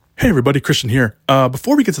Hey everybody, Christian here.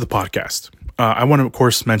 Before we get to the podcast, I want to of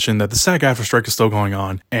course mention that the SAG-AFTRA strike is still going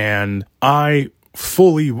on, and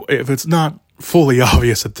if it's not fully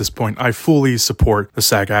obvious at this point, I fully support the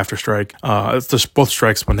SAG-AFTRA strike. It's just both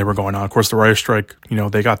strikes when they were going on. Of course, the writer's strike,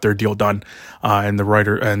 they got their deal done, and the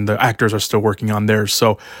writer and the actors are still working on theirs.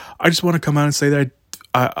 So I just want to come out and say that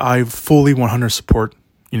I fully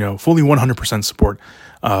 100% support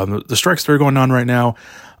the strikes that are going on right now.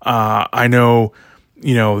 I know,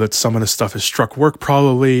 that some of the stuff has struck work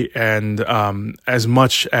probably. And as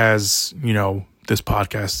much as, this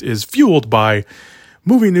podcast is fueled by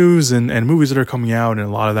movie news and movies that are coming out, and a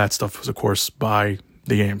lot of that stuff was, of course, by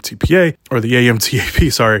the AMTPA or the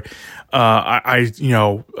AMTAP, sorry.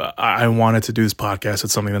 I wanted to do this podcast.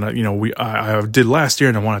 It's something that, I did last year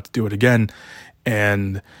and I wanted to do it again.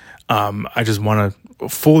 And I just want to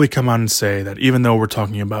fully come out and say that even though we're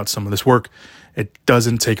talking about some of this work, it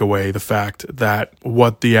doesn't take away the fact that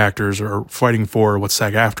what the actors are fighting for, what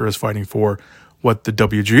SAG-AFTRA is fighting for, what the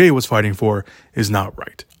WGA was fighting for is not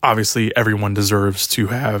right. Obviously, everyone deserves to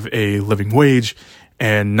have a living wage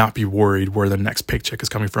and not be worried where the next paycheck is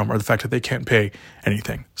coming from or the fact that they can't pay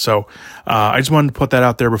anything. So I just wanted to put that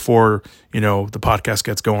out there before, the podcast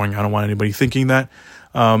gets going. I don't want anybody thinking that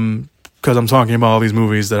because I'm talking about all these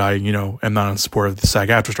movies that I, am not in support of the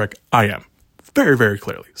SAG-AFTRA strike. I am very, very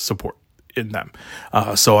clearly support in them.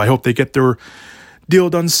 So I hope they get their deal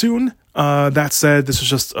done soon. That said, this is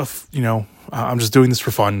just I'm just doing this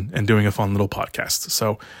for fun and doing a fun little podcast.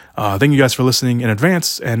 So thank you guys for listening in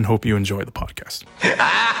advance and hope you enjoy the podcast.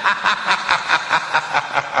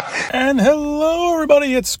 And hello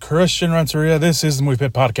everybody, it's Christian Renteria. This is the Movie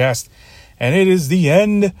Pit Podcast, and it is the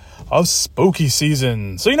end of spooky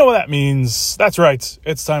season. So you know what that means. That's right.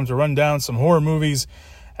 It's time to run down some horror movies.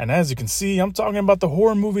 And as you can see, I'm talking about the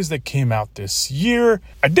horror movies that came out this year.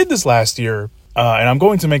 I did this last year, and I'm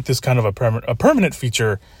going to make this kind of a permanent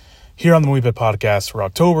feature here on the Movie Pit Podcast for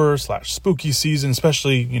October/spooky season,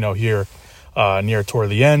 especially, here near toward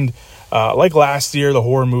the end. Like last year, the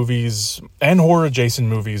horror movies and horror adjacent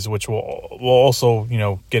movies, which we'll also,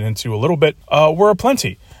 get into a little bit, were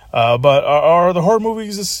plenty. But are the horror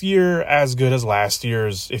movies this year as good as last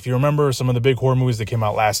year's? If you remember some of the big horror movies that came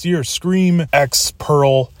out last year, Scream, X,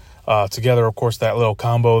 Pearl, together, of course, that little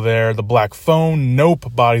combo there, The Black Phone,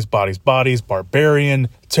 Nope, Bodies, Barbarian,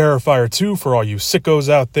 Terrifier 2 for all you sickos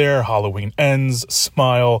out there, Halloween Ends,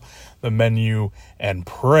 Smile, The Menu, and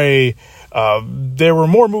Prey. There were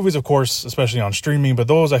more movies, of course, especially on streaming, but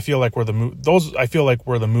those I feel like were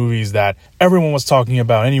the movies that everyone was talking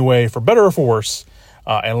about anyway, for better or for worse.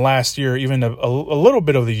 And last year, even a little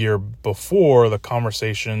bit of the year before, the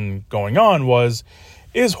conversation going on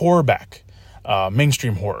is horror back?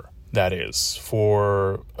 Mainstream horror, that is.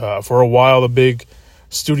 For a while, the big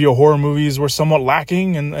studio horror movies were somewhat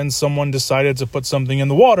lacking, and someone decided to put something in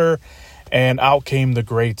the water, and out came the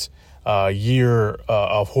great year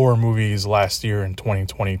of horror movies last year in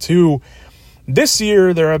 2022. This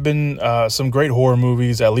year, there have been some great horror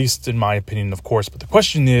movies, at least in my opinion, of course. But the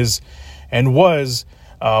question is, and was,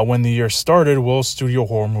 when the year started, will studio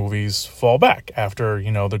horror movies fall back after,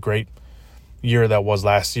 the great year that was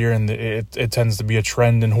last year? And it tends to be a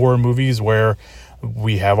trend in horror movies where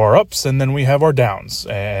we have our ups and then we have our downs.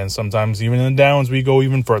 And sometimes even in the downs, we go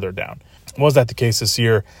even further down. Was that the case this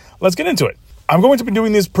year? Let's get into it. I'm going to be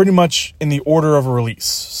doing this pretty much in the order of release,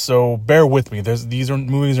 so bear with me.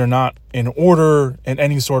 Movies are not in order in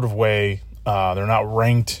any sort of way. They're not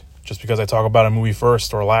ranked. Just because I talk about a movie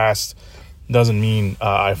first or last doesn't mean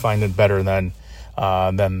I find it better than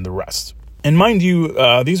the rest. And mind you,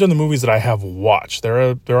 these are the movies that I have watched.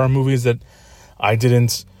 There are movies that I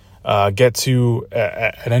didn't get to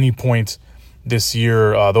at any point this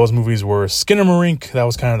year. Those movies were Skinamarink. That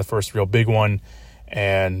was kind of the first real big one,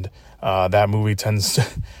 and that movie tends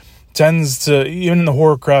to, even in the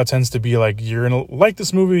horror crowd, tends to be like, you're gonna like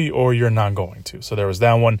this movie or you're not going to. So there was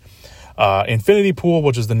that one. Infinity Pool,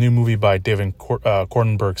 which is the new movie by David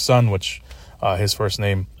Cronenberg's son, which his first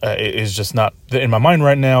name is just not in my mind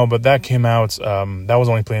right now, but that came out. That was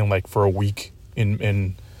only playing like for a week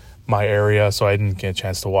in my area, so I didn't get a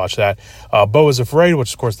chance to watch that. Beau is Afraid, which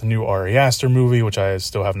is, of course, the new Ari Aster movie, which I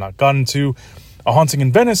still have not gotten to. A Haunting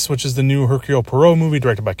in Venice, which is the new Hercule Poirot movie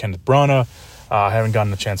directed by Kenneth Branagh. I haven't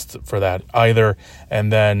gotten a chance for that either.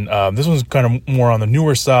 And then this one's kind of more on the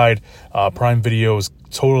newer side. Prime Video's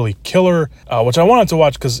Totally Killer, which I wanted to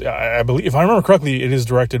watch because I believe, if I remember correctly, it is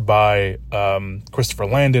directed by Christopher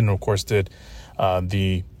Landon, who of course did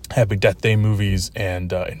the Happy Death Day movies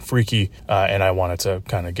and Freaky, and I wanted to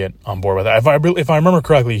kind of get on board with that. If I remember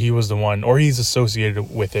correctly, he was the one, or he's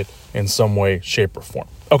associated with it in some way, shape, or form.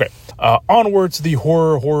 Okay, onward to the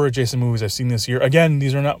horror adjacent movies I've seen this year. Again,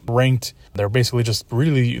 these are not ranked. They're basically just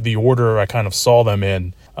really the order I kind of saw them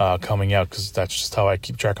in coming out, because that's just how I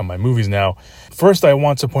keep track of my movies now. First, I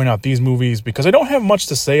want to point out these movies because I don't have much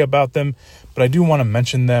to say about them, but I do want to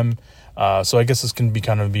mention them. So I guess this can be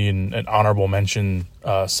kind of an honorable mention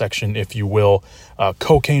section, if you will.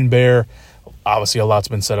 Cocaine Bear. Obviously, a lot's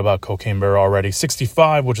been said about Cocaine Bear already.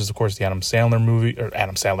 65, which is, of course, the Adam Sandler movie. Or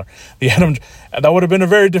Adam Sandler. That would have been a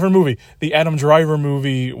very different movie. The Adam Driver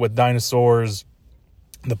movie with dinosaurs.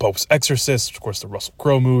 The Pope's Exorcist, of course, the Russell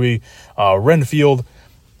Crowe movie. Renfield.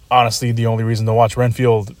 Honestly, the only reason to watch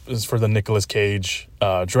Renfield is for the Nicolas Cage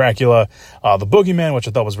Dracula. The Boogeyman, which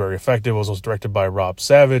I thought was very effective, was also directed by Rob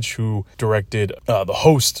Savage, who directed The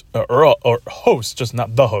Host, or Host, just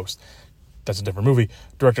not The Host. That's a different movie.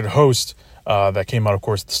 Directed Host, that came out, of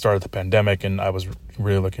course, at the start of the pandemic, and I was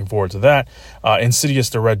really looking forward to that. Insidious: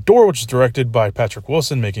 The Red Door, which is directed by Patrick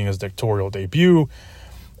Wilson, making his directorial debut.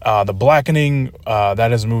 The Blackening,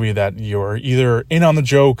 that is a movie that you're either in on the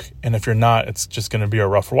joke, and if you're not, it's just going to be a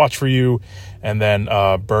rough watch for you. And then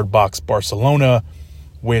Bird Box Barcelona,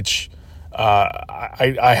 which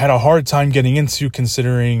I had a hard time getting into,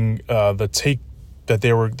 considering the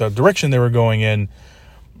direction they were going in,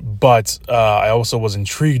 but I also was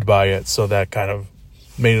intrigued by it, so that kind of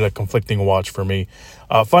made it a conflicting watch for me.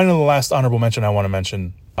 Finally, the last honorable mention I want to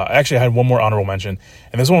mention, actually I had one more honorable mention,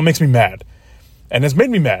 and this one makes me mad. And it's made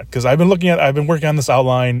me mad because I've been working on this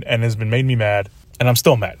outline, and it's been made me mad, and I'm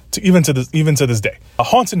still mad even to this day. A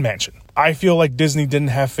Haunted Mansion. I feel like Disney didn't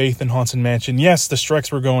have faith in Haunted Mansion. Yes, the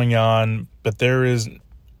strikes were going on, but there is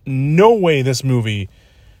no way this movie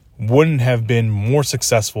wouldn't have been more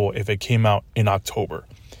successful if it came out in October.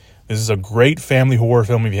 This is a great family horror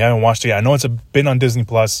film. If you haven't watched it yet, I know it's been on Disney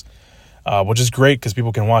Plus, which is great because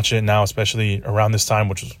people can watch it now, especially around this time,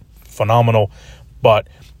 which is phenomenal. But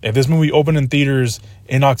if this movie opened in theaters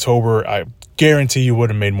in October, I guarantee you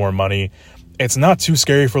would have made more money. It's not too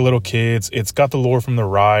scary for little kids. It's got the lore from the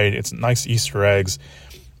ride. It's nice Easter eggs.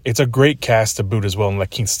 It's a great cast to boot as well.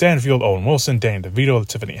 Like Keith Stanfield, Owen Wilson, Danny DeVito,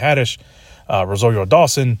 Tiffany Haddish, Rosario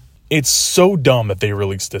Dawson. It's so dumb that they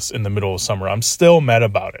released this in the middle of summer. I'm still mad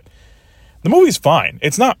about it. The movie's fine.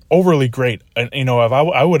 It's not overly great. And, if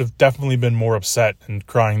I would have definitely been more upset and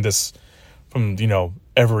crying this from,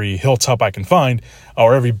 every hilltop I can find,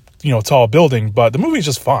 or every, tall building, but the movie's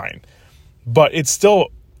just fine. But it still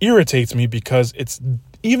irritates me because it's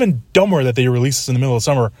even dumber that they release this in the middle of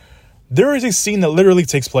summer. There is a scene that literally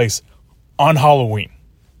takes place on Halloween.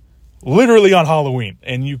 Literally on Halloween.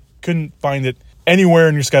 And you couldn't find it anywhere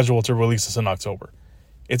in your schedule to release this in October.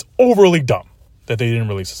 It's overly dumb that they didn't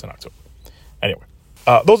release this in October. Anyway,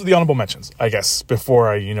 those are the honorable mentions, I guess,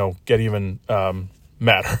 before I, get even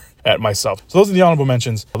madder at myself. So those are the honorable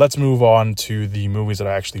mentions. Let's move on to the movies that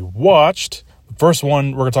I actually watched. The first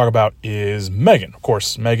one we're going to talk about is Megan. Of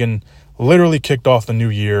course, Megan literally kicked off the new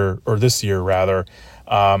year, or this year rather,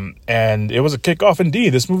 and it was a kickoff indeed.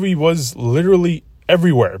 This movie was literally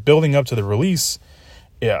everywhere, building up to the release.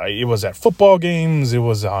 Yeah, it was at football games. It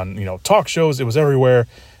was on, talk shows. It was everywhere.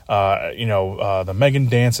 The Megan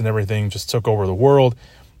dance and everything just took over the world.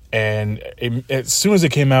 And as soon as it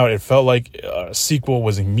came out, it felt like a sequel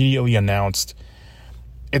was immediately announced.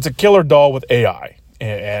 It's a killer doll with AI.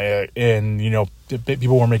 And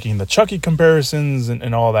people were making the Chucky comparisons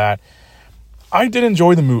and all that. I did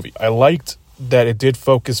enjoy the movie. I liked that it did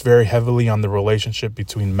focus very heavily on the relationship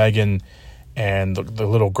between Megan and the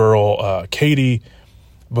little girl, Katie,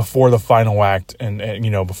 before the final act and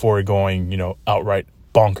before it going, outright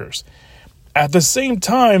bonkers. At the same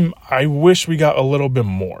time, I wish we got a little bit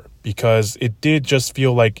more because it did just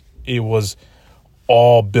feel like it was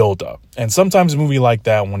all build up. And sometimes a movie like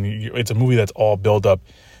that, when it's a movie that's all build up,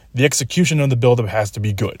 the execution of the build up has to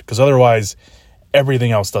be good because otherwise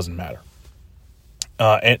everything else doesn't matter.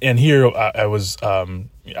 And here I was in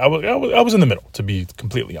the middle, to be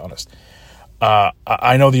completely honest.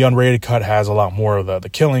 I know the unrated cut has a lot more of the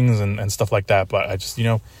killings and stuff like that, but I just, I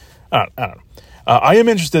don't know. I am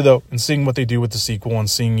interested, though, in seeing what they do with the sequel and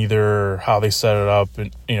seeing either how they set it up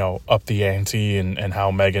and, up the ante and how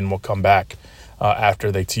Megan will come back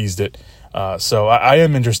after they teased it. So I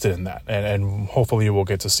am interested in that, and hopefully we'll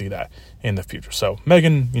get to see that in the future. So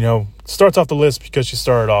Megan, starts off the list because she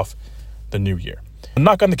started off the new year.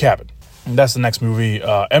 Knock on the Cabin. And that's the next movie.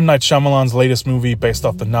 M. Night Shyamalan's latest movie based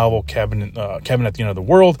off the novel Cabin at the End of the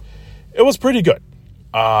World. It was pretty good.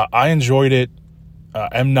 I enjoyed it.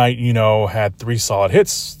 M. Night, had 3 solid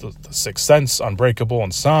hits, the Sixth Sense, Unbreakable,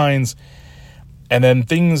 and Signs. And then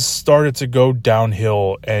things started to go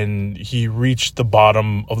downhill, and he reached the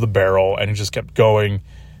bottom of the barrel, and he just kept going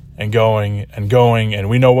and going and going, and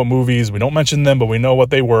we know what movies, we don't mention them, but we know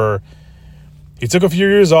what they were. He took a few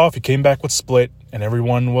years off, he came back with Split, and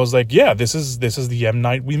everyone was like, yeah, this is the M.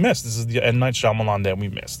 Night we missed. This is the M. Night Shyamalan that we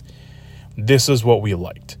missed. This is what we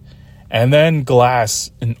liked. And then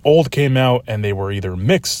Glass and Old came out, and they were either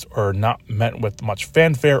mixed or not met with much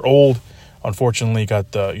fanfare. Old, unfortunately,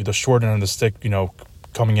 got the short end of the stick,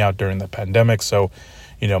 coming out during the pandemic, so,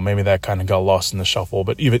 maybe that kind of got lost in the shuffle,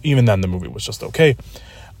 but even then, the movie was just okay.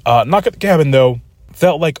 Knock at the Cabin, though,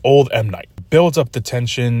 felt like old M. Night. Builds up the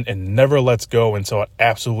tension and never lets go until it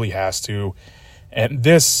absolutely has to. And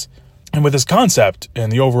with this concept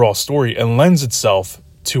and the overall story, it lends itself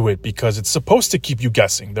to it because it's supposed to keep you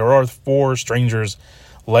guessing. There are 4 strangers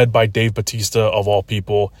led by Dave Bautista, of all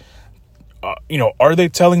people. Are they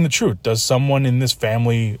telling the truth? Does someone in this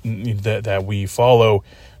family that we follow,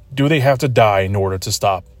 do they have to die in order to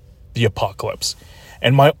stop the apocalypse?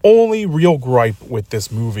 And my only real gripe with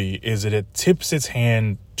this movie is that it tips its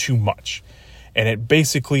hand too much. And it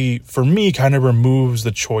basically, for me, kind of removes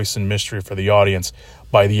the choice and mystery for the audience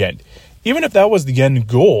by the end. Even if that was the end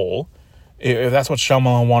goal, if that's what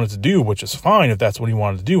Shyamalan wanted to do, which is fine if that's what he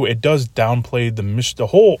wanted to do, it does downplay the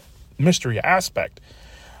whole mystery aspect.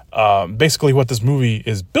 Basically what this movie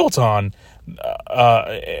is built on,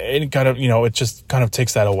 it kind of, it just kind of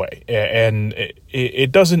takes that away. And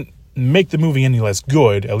it doesn't make the movie any less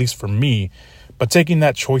good, at least for me, but taking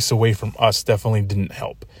that choice away from us definitely didn't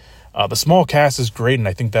help. The small cast is great, and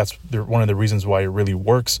I think that's one of the reasons why it really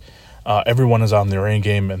works. Everyone is on their A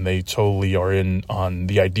game, and they totally are in on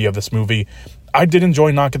the idea of this movie. I did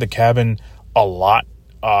enjoy Knock at the Cabin a lot,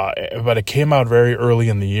 but it came out very early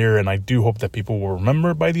in the year, and I do hope that people will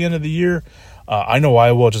remember by the end of the year. I know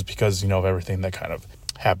I will, just because, of everything that kind of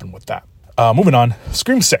happened with that. Moving on,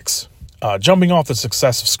 Scream 6. Jumping off the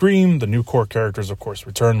success of Scream, the new core characters, of course,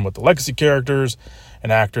 return with the legacy characters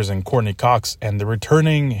and actors in Courtney Cox and the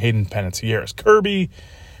returning Hayden Panettiere as Kirby,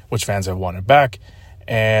 which fans have wanted back.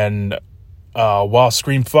 And while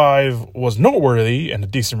Scream 5 was noteworthy and a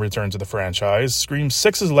decent return to the franchise, Scream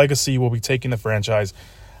 6's legacy will be taking the franchise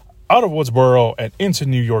out of Woodsboro and into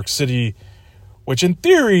New York City, which in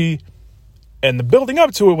theory, and the building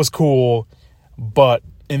up to it was cool, but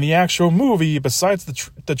in the actual movie, besides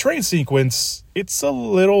the train sequence, it's a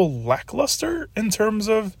little lackluster in terms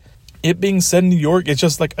of it being set in New York. It's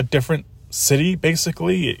just like a different city,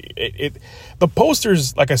 basically. The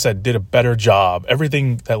posters, like I said, did a better job.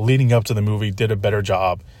 Everything that leading up to the movie did a better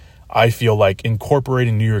job, I feel like,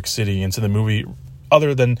 incorporating New York City into the movie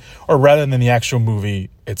rather than the actual movie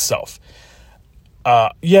itself.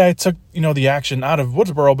 It took, the action out of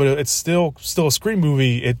Woodsboro, but it's still a Scream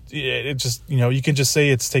movie. It just, you can just say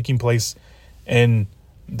it's taking place in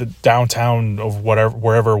the downtown of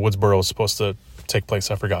wherever Woodsboro is supposed to take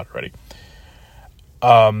place. I forgot already.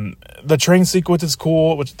 The train sequence is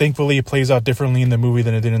cool, which thankfully it plays out differently in the movie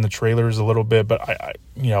than it did in the trailers a little bit. But I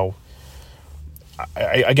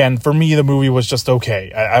again, for me, the movie was just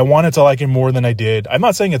okay. I wanted to like it more than I did. I'm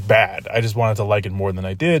not saying it's bad. I just wanted to like it more than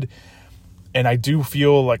I did. And I do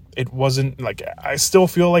feel like it wasn't like, I still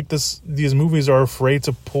feel like these movies are afraid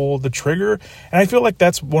to pull the trigger. And I feel like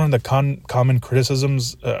that's one of the common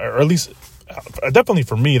criticisms, or at least definitely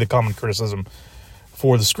for me, the common criticism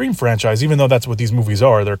for the Scream franchise, even though that's what these movies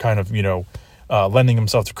are. They're kind of, lending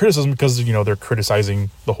themselves to criticism because, they're criticizing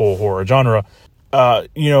the whole horror genre.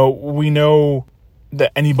 We know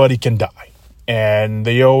that anybody can die. And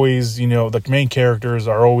they always, the main characters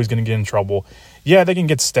are always going to get in trouble. Yeah, they can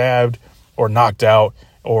get stabbed or knocked out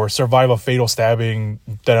or survive a fatal stabbing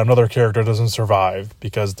that another character doesn't survive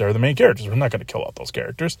because they're the main characters. We're not going to kill out those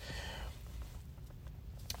characters.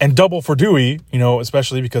 And double for Dewey,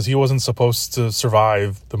 especially because he wasn't supposed to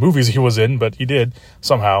survive the movies he was in, but he did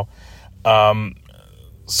somehow.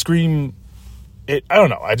 Scream, I don't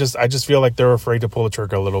know. I just feel like they're afraid to pull the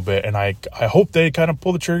trigger a little bit. And I hope they kind of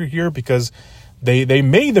pull the trigger here because they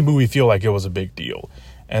made the movie feel like it was a big deal.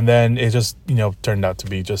 And then it just, turned out to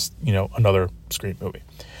be just, another Scream movie.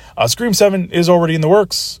 Scream 7 is already in the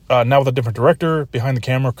works, now with a different director. Behind the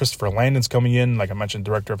camera, Christopher Landon's coming in, like I mentioned,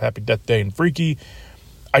 director of Happy Death Day and Freaky.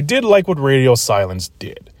 I did like what Radio Silence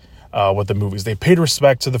did with the movies. They paid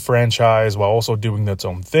respect to the franchise while also doing its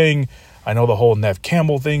own thing. I know the whole Neve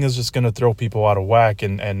Campbell thing is just going to throw people out of whack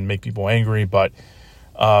and make people angry, but,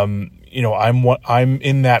 I'm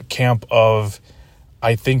in that camp of,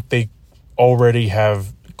 I think they already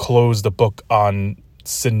have closed the book on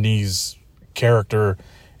Sydney's character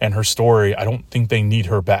and her story. I don't think they need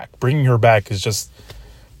her back. Bringing her back is just,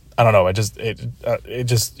 I don't know.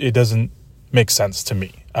 It doesn't make sense to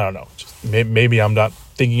me. I don't know. Maybe I'm not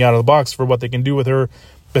thinking out of the box for what they can do with her,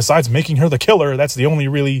 besides making her the killer, that's the only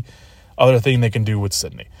really other thing they can do with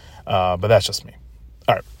Sydney. But that's just me.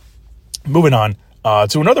 All right, moving on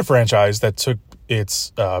to another franchise that took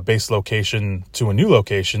its base location to a new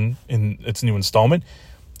location in its new installment,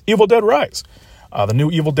 Evil Dead Rise. The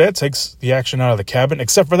new Evil Dead takes the action out of the cabin,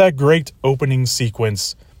 except for that great opening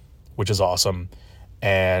sequence, which is awesome,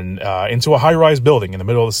 and into a high-rise building in the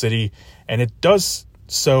middle of the city, and it does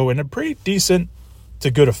so in a pretty decent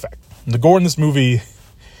to good effect. The gore in this movie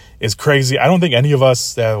is crazy. I don't think any of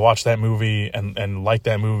us that watched that movie and liked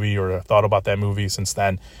that movie or thought about that movie since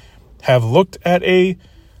then have looked at a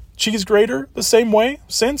cheese grater the same way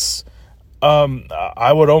since.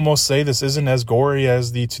 I would almost say this isn't as gory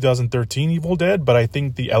as the 2013 Evil Dead, but I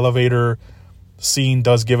think the elevator scene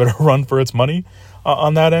does give it a run for its money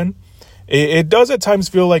on that end. It does at times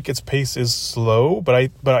feel like its pace is slow, but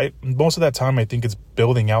I most of that time I think it's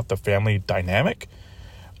building out the family dynamic.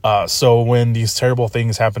 So when these terrible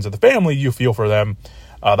things happen to the family, you feel for them.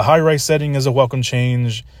 The high-rise setting is a welcome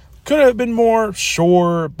change. Could have been more,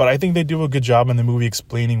 sure, but I think they do a good job in the movie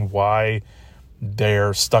explaining why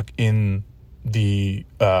they're stuck in the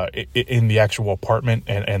actual apartment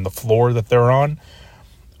and the floor that they're on.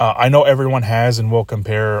 I know everyone has and will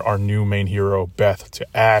compare our new main hero, Beth,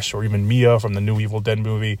 to Ash or even Mia from the new Evil Dead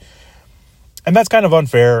movie. And that's kind of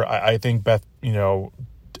unfair. I think Beth,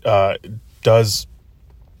 does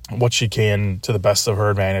what she can to the best of her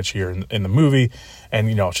advantage here in the movie. And,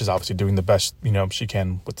 she's obviously doing the best, she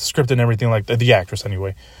can with the script and everything like that, the actress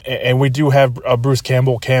anyway. And we do have a Bruce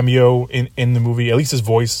Campbell cameo in the movie, at least his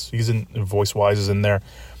voice, voice-wise is in there.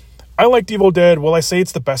 I liked Evil Dead. Will I say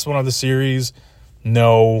it's the best one of the series?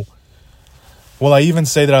 No. Will I even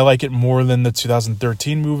say that I like it more than the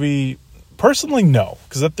 2013 movie? Personally, no.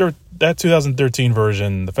 Because that 2013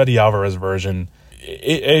 version, the Fede Alvarez version,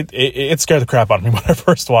 it scared the crap out of me when I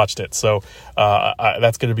first watched it. So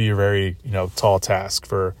that's going to be a very tall task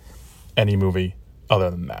for any movie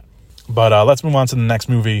other than that. But let's move on to the next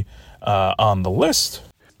movie on the list.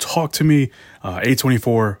 Talk to Me,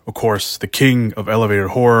 A24, of course, the king of elevated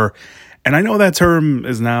horror. And I know that term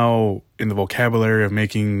is now in the vocabulary of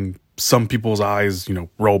making some people's eyes,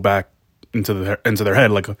 roll back into their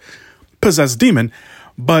head like a possessed demon.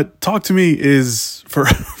 But Talk to Me is,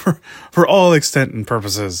 for all intent and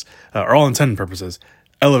purposes,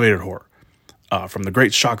 elevated horror. From the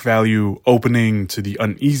great shock value opening to the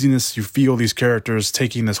uneasiness you feel these characters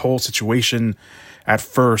taking this whole situation at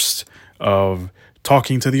first of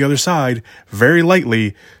talking to the other side very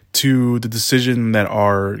lightly to the decision that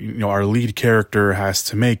our lead character has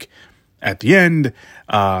to make at the end,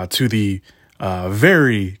 to the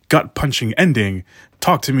very gut-punching ending.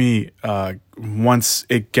 Talk to Me, once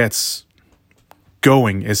it gets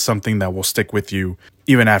going, is something that will stick with you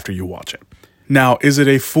even after you watch it. Now, is it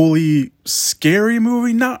a fully scary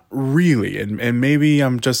movie? Not really. And maybe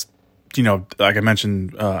I'm just, like I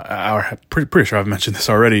mentioned, pretty sure I've mentioned this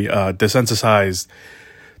already, desensitized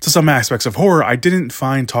to some aspects of horror. I didn't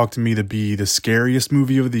find Talk to Me to be the scariest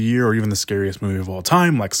movie of the year or even the scariest movie of all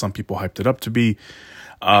time, like some people hyped it up to be.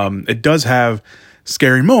 It does have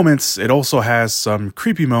scary moments. It also has some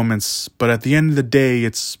creepy moments, but at the end of the day,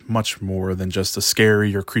 it's much more than just a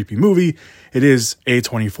scary or creepy movie. It is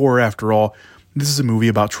A24 after all. This is a movie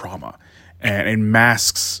about trauma, and it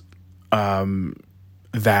masks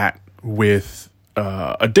that with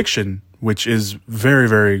addiction, which is very,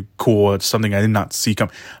 very cool. It's something I did not see come.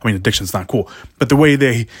 I mean, addiction's not cool, but the way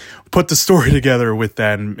they put the story together with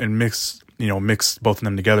that and mix both of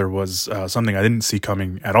them together was something I didn't see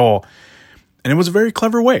coming at all. And it was a very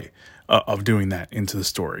clever way of doing that into the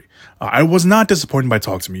story. I was not disappointed by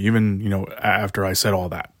Talk to Me, even, after I said all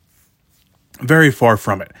that. Very far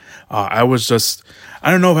from it. I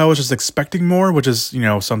don't know if I was just expecting more, which is,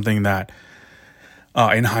 something that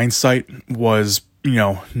in hindsight was,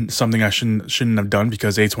 something I shouldn't have done,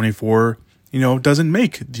 because A24, doesn't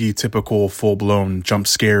make the typical full-blown jump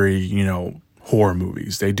scary, horror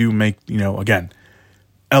movies. They do make, again,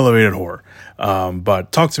 elevated horror.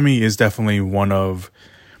 But Talk to Me is definitely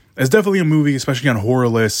it's definitely a movie, especially on horror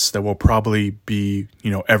lists, that will probably be,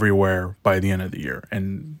 everywhere by the end of the year.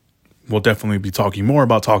 And we'll definitely be talking more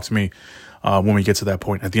about Talk to Me when we get to that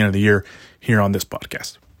point at the end of the year here on this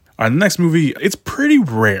podcast. All right, the next movie, it's pretty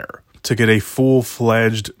rare to get a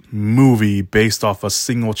full-fledged movie based off a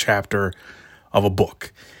single chapter of a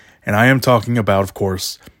book. And I am talking about, of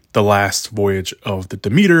course, The Last Voyage of the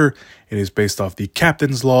Demeter. It is based off the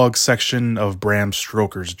Captain's Log section of Bram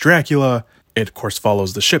Stoker's Dracula. It, of course,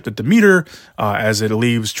 follows the ship, the Demeter, as it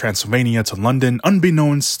leaves Transylvania to London.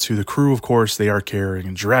 Unbeknownst to the crew, of course, they are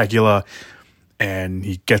carrying Dracula, and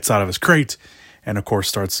he gets out of his crate and, of course,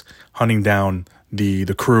 starts hunting down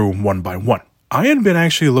the crew one by one. I had been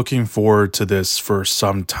actually looking forward to this for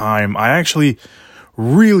some time. I actually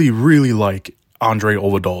really, really like Andre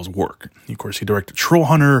Ovedal's work. Of course, he directed Troll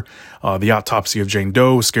Hunter, The Autopsy of Jane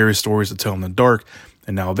Doe, Scary Stories to Tell in the Dark,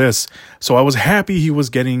 and now this. So I was happy he was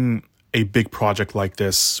getting a big project like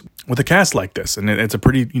this with a cast like this. And it's a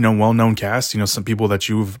pretty, well-known cast. Some people that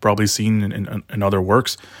you've probably seen in other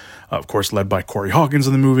works. Of course, led by Corey Hawkins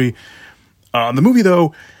in the movie. The movie,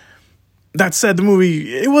 though, that said,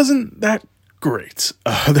 it wasn't that great.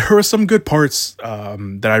 There were some good parts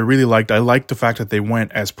that I really liked. I liked the fact that they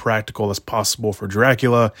went as practical as possible for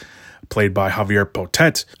Dracula, played by Javier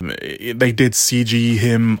Potet. They did CG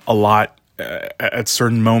him a lot at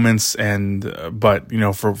certain moments, but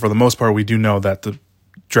for the most part, we do know that the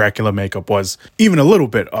Dracula makeup was even a little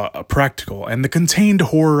bit practical. And the contained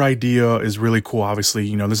horror idea is really cool.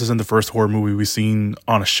 Obviously, this isn't the first horror movie we've seen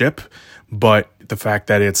on a ship, but the fact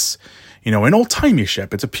that it's an old-timey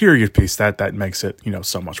ship, it's a period piece, that makes it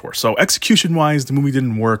so much worse. So execution-wise, the movie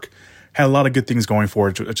didn't work. Had a lot of good things going for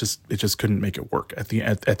it. It just couldn't make it work at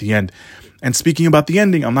the end. And speaking about the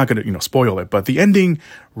ending, I'm not going to spoil it, but the ending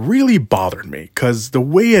really bothered me because the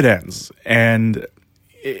way it ends, and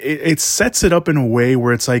it sets it up in a way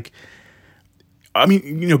where it's like,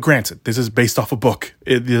 granted, this is based off a book.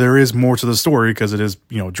 There is more to the story because it is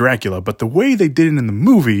Dracula, but the way they did it in the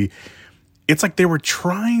movie, it's like they were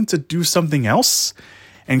trying to do something else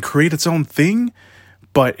and create its own thing.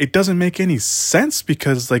 But it doesn't make any sense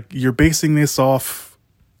because, you're basing this off,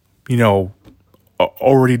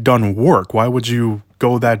 already done work. Why would you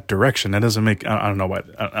go that direction? That doesn't make, I don't know why.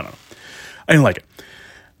 I don't know. I didn't like it.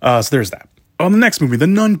 So there's that. On the next movie, The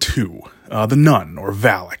Nun 2, The Nun, or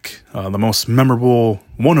Valak, one of the most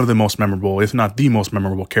memorable, if not the most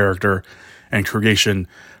memorable character and creation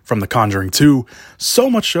from The Conjuring 2. So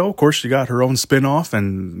much so, of course, she got her own spin-off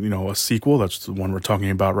and, a sequel. That's the one we're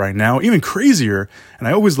talking about right now. Even crazier, and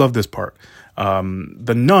I always love this part,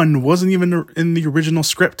 the nun wasn't even in the original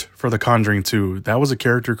script for The Conjuring 2. That was a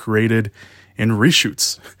character created in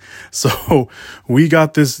reshoots. So we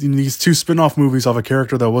got these two spin-off movies of a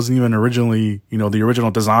character that wasn't even originally, the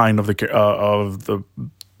original design of the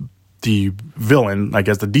villain, I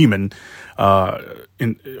guess the demon,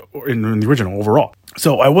 in the original overall.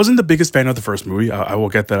 So I wasn't the biggest fan of the first movie. I will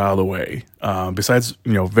get that out of the way. Besides,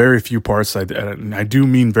 very few parts, I do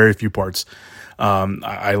mean very few parts.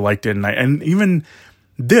 I liked it, and even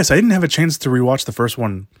this, I didn't have a chance to rewatch the first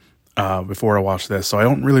one before I watched this, so I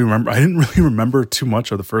didn't really remember too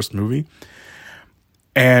much of the first movie.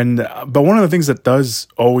 But one of the things that does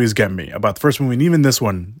always get me about the first movie, and even this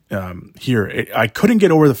one I couldn't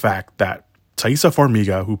get over the fact that Taissa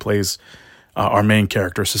Farmiga, who plays our main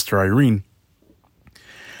character, Sister Irene,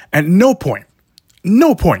 at no point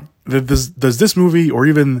does this movie, or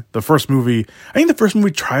even the first movie, I think the first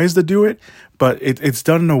movie tries to do it, but it's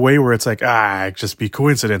done in a way where it's like, just be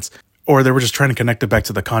coincidence. Or they were just trying to connect it back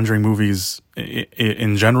to the Conjuring movies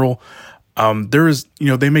in general. There is,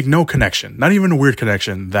 they make no connection, not even a weird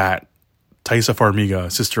connection, that Taissa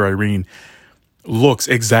Farmiga, Sister Irene, looks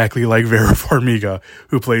exactly like Vera Farmiga,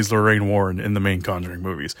 who plays Lorraine Warren in the main Conjuring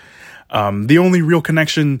movies. The only real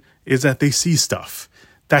connection is that they see stuff.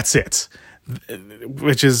 That's it.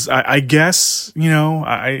 Which is, I guess, you don't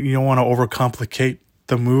want to overcomplicate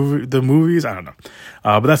the movies. I don't know.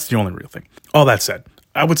 But that's the only real thing. All that said,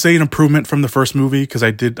 I would say an improvement from the first movie, because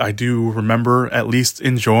I do remember at least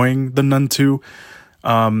enjoying The Nun 2.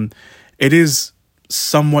 It is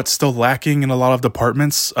somewhat still lacking in a lot of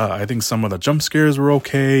departments. I think some of the jump scares were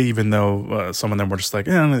okay, even though some of them were just like,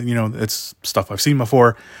 it's stuff I've seen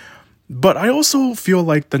before. But I also feel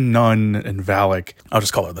like The Nun and Valak, I'll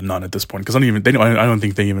just call her The Nun at this point, because I don't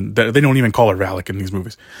think they don't even call her Valak in these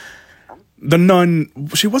movies. The Nun,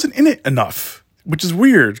 she wasn't in it enough, which is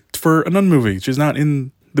weird for a nun movie. She's not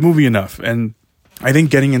in the movie enough. And I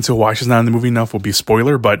think getting into why she's not in the movie enough will be a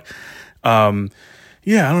spoiler, but I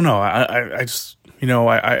don't know. I just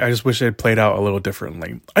wish it had played out a little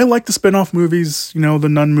differently. I like the spin-off movies, the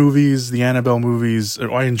Nun movies, the Annabelle movies.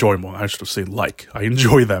 I enjoy them. I should say I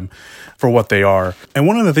enjoy them for what they are. And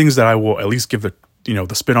one of the things that I will at least give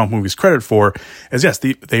the spin-off movies credit for is, yes,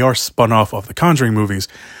 they are spun off of the Conjuring movies,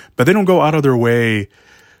 but they don't go out of their way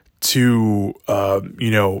to,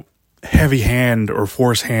 heavy hand or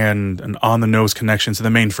force hand and on the nose connection to the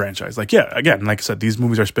main franchise. Like I said, these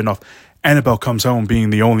movies are spin off. Annabelle Comes Home being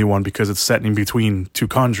the only one because it's set in between two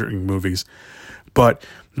Conjuring movies, but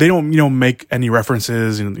they don't, make any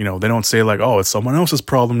references, and, they don't say like, oh, it's someone else's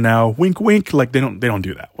problem now. Wink, wink. Like they don't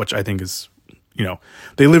do that, which I think is,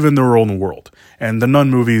 they live in their own world. And the Nun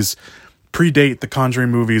movies predate the Conjuring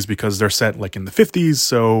movies because they're set like in the 50s.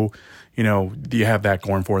 So, you have that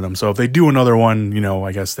going for them. So if they do another one,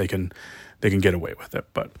 I guess they can get away with it.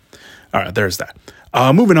 But all right, there's that.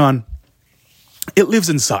 Moving on. It Lives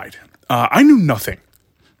Inside. I knew nothing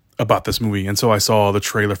about this movie, and so I saw the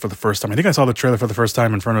trailer for the first time. I think I saw the trailer for the first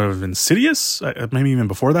time in front of Insidious, maybe even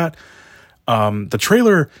before that. The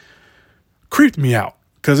trailer creeped me out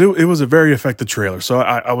because it was a very effective trailer. So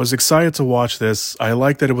I was excited to watch this. I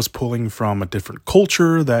liked that it was pulling from a different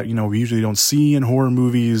culture that, we usually don't see in horror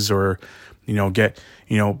movies or, get,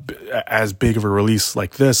 as big of a release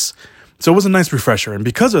like this. So it was a nice refresher. And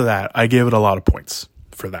because of that, I gave it a lot of points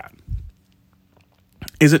for that.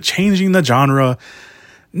 Is it changing the genre?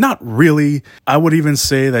 Not really. I would even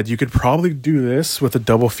say that you could probably do this with a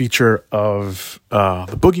double feature of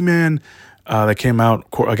The Boogeyman that came out,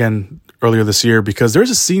 again, earlier this year, because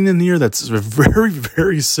there's a scene in here that's very,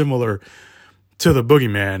 very similar to The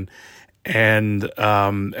Boogeyman. And I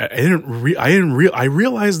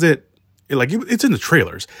realized it, it's in the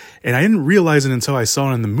trailers, and I didn't realize it until I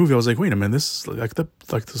saw it in the movie. I was like, wait a minute, this is like the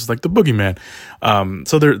Boogeyman.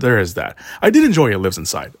 So there is that. I did enjoy It Lives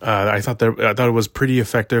Inside. I thought it was pretty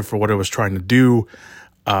effective for what it was trying to do,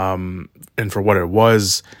 and for what it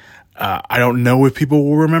was. I don't know if people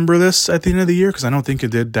will remember this at the end of the year, because I don't think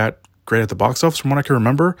it did that great at the box office from what I can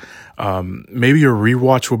remember. Maybe a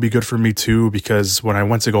rewatch will be good for me too, because when I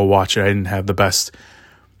went to go watch it, I didn't have the best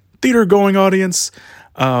theater going audience.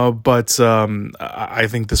 But I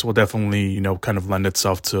think this will definitely, kind of lend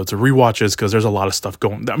itself to rewatches, because there's a lot of stuff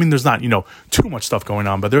going. I mean, there's not, too much stuff going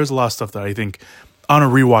on, but there's a lot of stuff that I think on a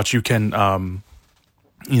rewatch you can,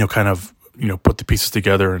 kind of, put the pieces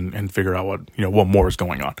together and figure out what more is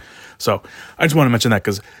going on. So I just want to mention that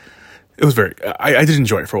because it was I did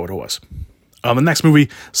enjoy it for what it was. The next movie,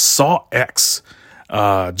 Saw X.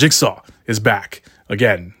 Jigsaw is back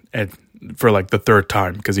again, and for like the third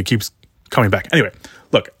time, because he keeps coming back. Anyway,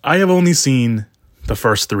 look, I have only seen the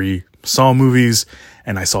first 3 Saw movies,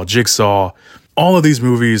 and I saw Jigsaw. All of these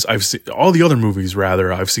movies, all the other movies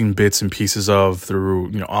rather, I've seen bits and pieces of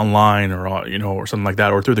through, online or, or something like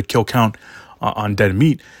that, or through the kill count on Dead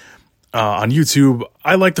Meat. On YouTube,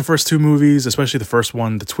 I like the first 2 movies, especially the first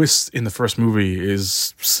one. The twist in the first movie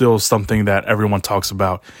is still something that everyone talks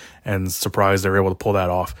about, and surprised they're able to pull that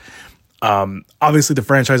off. Obviously the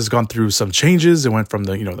franchise has gone through some changes. It went from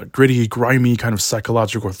the gritty, grimy kind of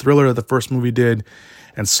psychological thriller that the first movie did,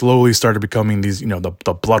 and slowly started becoming these, the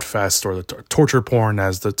bloodfest or the torture porn,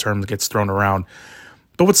 as the term gets thrown around.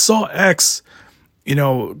 But with Saw X,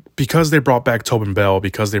 because they brought back Tobin Bell,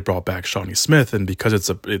 because they brought back Shawnee Smith, and because it's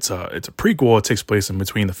a prequel, it takes place in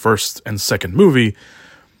between the first and second movie.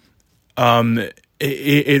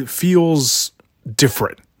 It feels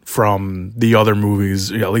different from the other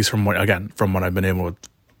movies, at least from what I've been able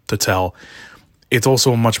to tell. It's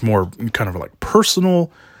also a much more kind of like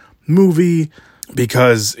personal movie,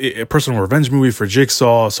 because a personal revenge movie for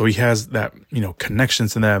Jigsaw. So he has that, connection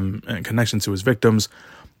to them and connection to his victims.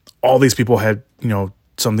 All these people had,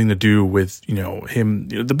 something to do with, him.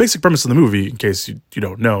 The basic premise of the movie, in case you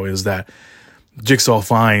don't know, is that John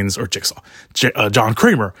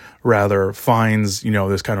Kramer rather finds,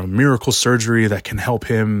 this kind of miracle surgery that can help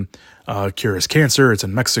him cure his cancer. It's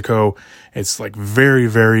in Mexico. It's like very,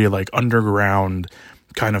 very like underground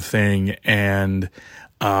kind of thing. And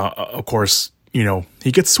of course,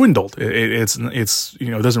 he gets swindled. It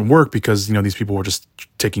doesn't work because, these people were just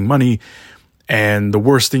taking money. And the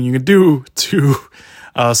worst thing you can do to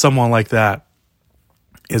someone like that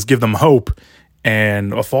is give them hope,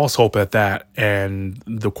 and a false hope at that. And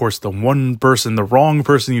of course, the wrong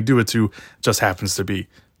person you do it to just happens to be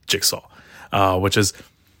Jigsaw, which is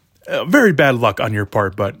very bad luck on your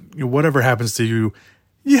part. But whatever happens to you,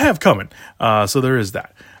 you have coming. So there is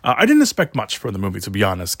that. I didn't expect much for the movie, to be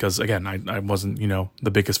honest, because again, I wasn't,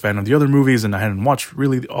 the biggest fan of the other movies, and I hadn't watched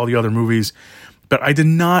really all the other movies. But I did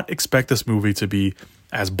not expect this movie to be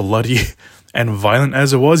as bloody and violent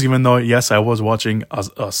as it was, even though, yes, I was watching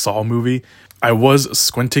a Saw movie. I was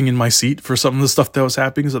squinting in my seat for some of the stuff that was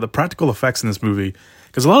happening. So the practical effects in this movie,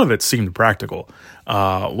 because a lot of it seemed practical,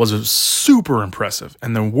 was super impressive.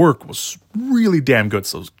 And the work was really damn good.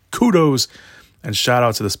 So kudos and shout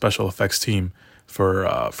out to the special effects team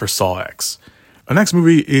for Saw X. The next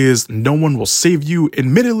movie is No One Will Save You.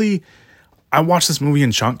 Admittedly, I watched this movie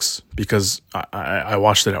in chunks because I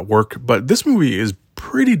watched it at work, but this movie is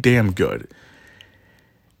pretty damn good.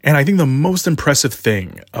 And I think the most impressive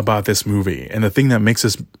thing about this movie, and the thing that makes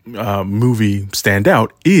this movie stand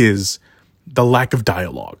out, is the lack of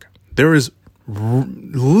dialogue. There is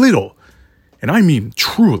little, and I mean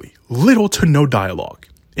truly little to no dialogue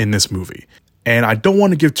in this movie. And I don't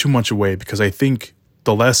want to give too much away because I think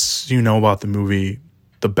the less you know about the movie,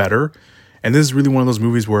 the better. And this is really one of those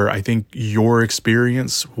movies where I think your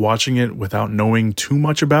experience watching it without knowing too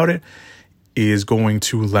much about it is going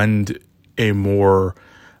to lend a more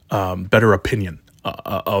better opinion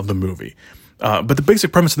of the movie. But the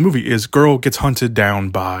basic premise of the movie is girl gets hunted down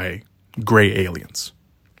by gray aliens.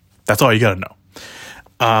 That's all you got to know.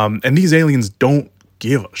 And these aliens don't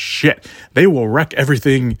give a shit. They will wreck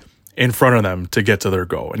everything in front of them to get to their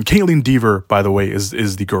goal. And Kaitlyn Dever, by the way,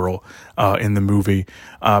 is the girl in the movie.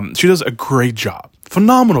 She does a great job,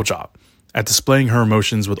 phenomenal job at displaying her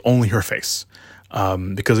emotions with only her face.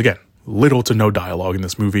 Because again, little to no dialogue in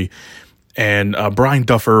this movie. And Brian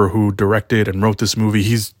Duffer, who directed and wrote this movie,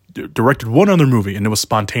 he's directed one other movie, and it was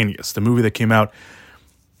Spontaneous, the movie that came out,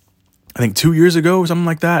 I think 2 years ago or something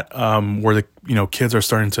like that, where the kids are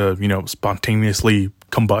starting to spontaneously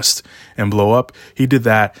combust and blow up. He did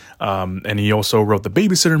that, and he also wrote the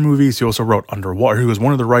Babysitter movies. He also wrote Underwater. He was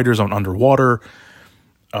one of the writers on Underwater,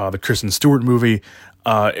 the Kristen Stewart movie.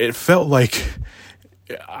 It felt like,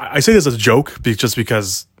 I say this as a joke just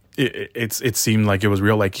because it seemed like it was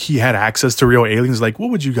real. Like he had access to real aliens. Like, what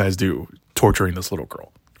would you guys do torturing this little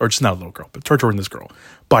girl? Or just not a little girl, but torturing this girl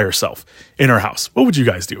by herself in her house. What would you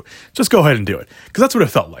guys do? Just go ahead and do it. Because that's what it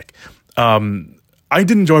felt like. I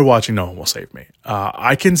did enjoy watching No One Will Save Me.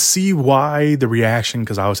 I can see why the reaction,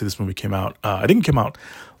 because obviously this movie came out, I think it came out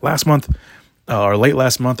last month, or late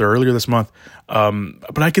last month, or earlier this month.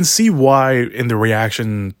 But I can see why in the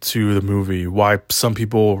reaction to the movie, why some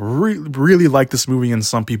people really like this movie and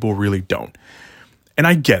some people really don't. And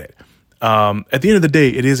I get it. At the end of the day,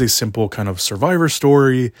 it is a simple kind of survivor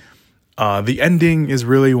story. The ending is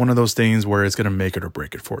really one of those things where it's going to make it or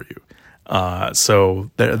break it for you.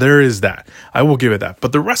 So there is that. I will give it that.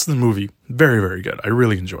 But the rest of the movie, very, very good. I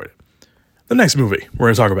really enjoyed it. The next movie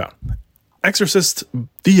we're going to talk about,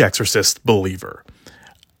 The Exorcist Believer.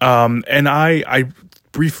 And I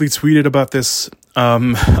briefly tweeted about this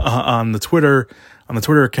on the Twitter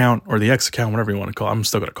account, or the X account, whatever you want to call it. I'm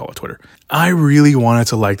still going to call it Twitter. I really wanted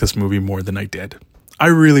to like this movie more than I did. I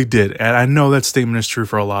really did. And I know that statement is true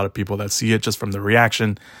for a lot of people that see it just from the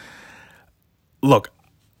reaction. Look,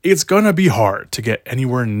 it's going to be hard to get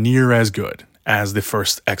anywhere near as good as the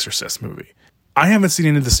first Exorcist movie. I haven't seen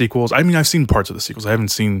any of the sequels. I mean, I've seen parts of the sequels. I haven't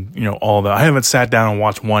seen, all that. I haven't sat down and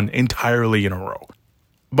watched one entirely in a row.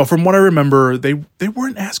 But from what I remember, they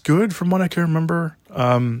weren't as good from what I can remember.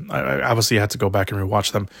 I obviously had to go back and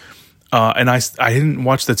rewatch them. And I didn't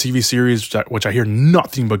watch the TV series, which I hear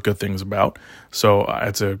nothing but good things about. So I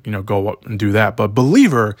had to, go up and do that. But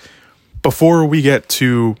Believer, before we get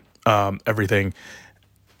to everything,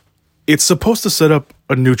 it's supposed to set up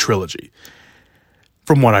a new trilogy,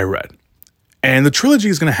 from what I read. And the trilogy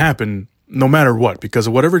is going to happen no matter what, because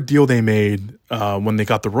of whatever deal they made when they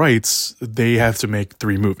got the rights, they have to make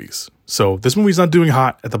 3 movies. So this movie's not doing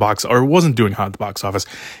hot at the box, or it wasn't doing hot at the box office.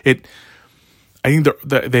 I think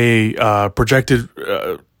they projected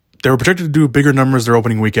they were projected to do bigger numbers their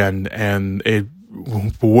opening weekend, and it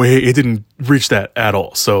didn't reach that at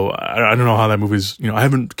all. So I don't know how that movie's, I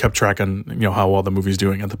haven't kept track on how well the movie's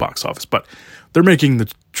doing at the box office, but they're making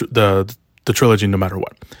the trilogy no matter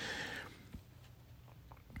what.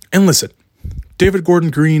 And listen, David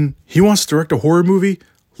Gordon Green, he wants to direct a horror movie.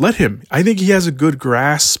 Let him. I think he has a good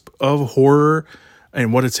grasp of horror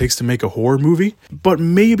and what it takes to make a horror movie. But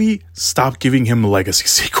maybe stop giving him legacy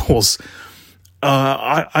sequels.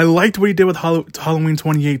 I liked what he did with Halloween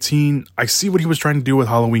 2018. I see what he was trying to do with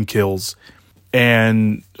Halloween Kills.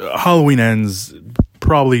 And Halloween Ends,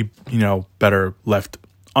 probably, better left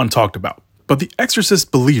untalked about. But The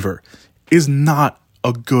Exorcist Believer is not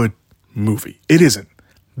a good movie. It isn't.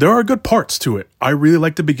 There are good parts to it. I really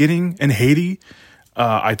liked the beginning and Haiti.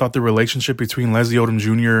 I thought the relationship between Leslie Odom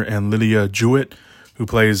Jr. and Lydia Jewett, who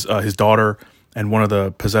plays his daughter and one of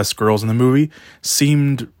the possessed girls in the movie,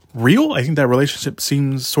 seemed real. I think that relationship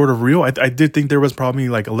seems sort of real. I did think there was probably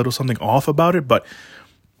like a little something off about it, but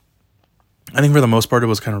I think for the most part it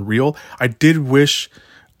was kind of real. I did wish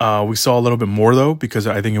we saw a little bit more though, because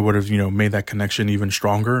I think it would have, made that connection even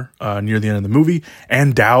stronger near the end of the movie.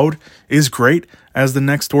 Ann Dowd is great as the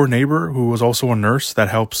next door neighbor, who was also a nurse that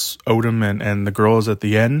helps Odom and the girls at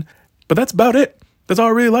the end. But that's about it. That's all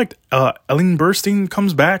I really liked. Ellen Burstyn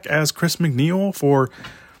comes back as Chris McNeil for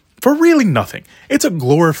really nothing. It's a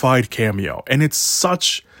glorified cameo, and it's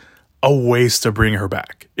such a waste to bring her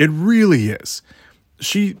back. It really is.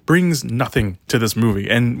 She brings nothing to this movie.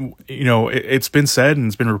 And, it's been said and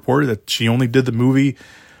it's been reported that she only did the movie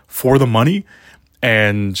for the money.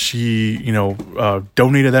 And she,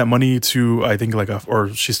 donated that money to, I think,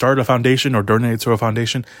 or she started a foundation or donated to a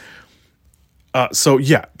foundation. So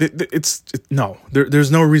yeah,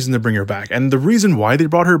 there's no reason to bring her back. And the reason why they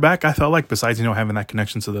brought her back, I felt like, besides, having that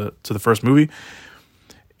connection to the first movie,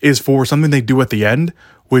 is for something they do at the end,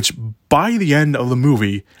 which by the end of the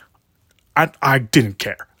movie, I didn't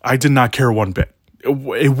care. I did not care one bit.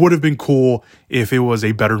 It would have been cool if it was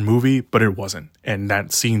a better movie, but it wasn't. And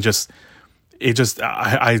that scene I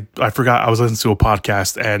forgot, I was listening to a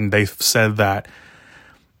podcast and they said that,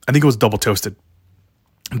 I think it was Double Toasted.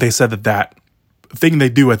 They said that thing they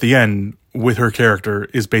do at the end with her character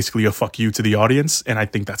is basically a fuck you to the audience. And I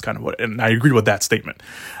think that's kind of what, and I agree with that statement.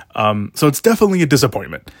 So it's definitely a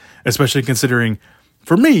disappointment, especially considering,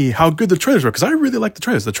 for me, how good the trailers were, because I really liked the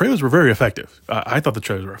trailers. The trailers were very effective. I thought the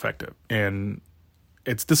trailers were effective. And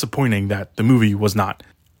it's disappointing that the movie was not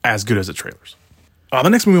as good as the trailers. The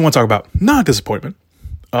next movie I want to talk about, not a disappointment,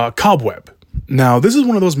 Cobweb. Now, this is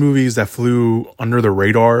one of those movies that flew under the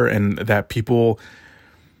radar, and that the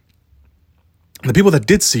people that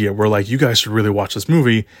did see it were like, you guys should really watch this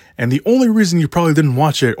movie. And the only reason you probably didn't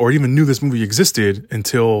watch it or even knew this movie existed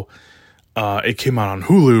until it came out on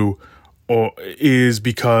Hulu is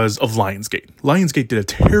because of Lionsgate. Lionsgate did a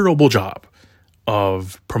terrible job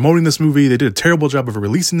of promoting this movie. They did a terrible job of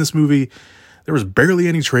releasing this movie. There was barely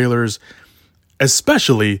any trailers,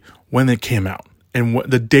 especially when it came out and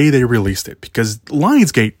the day they released it, because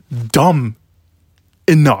Lionsgate, dumb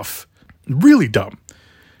enough, really dumb,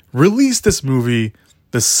 released this movie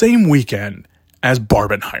the same weekend as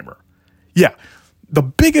Barbenheimer. Yeah, the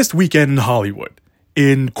biggest weekend in Hollywood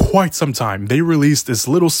in quite some time. They released this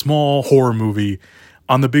little small horror movie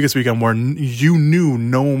on the biggest weekend where you knew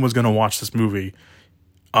no one was going to watch this movie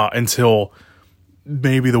until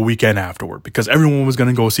maybe the weekend afterward, because everyone was going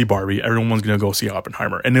to go see Barbie, everyone was going to go see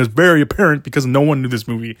Oppenheimer, and it was very apparent because no one knew this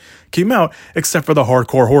movie came out except for the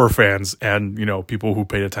hardcore horror fans and people who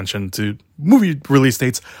paid attention to movie release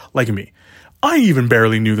dates like me. I even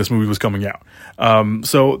barely knew this movie was coming out.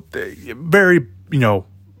 So very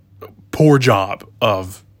poor job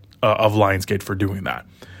of Lionsgate for doing that.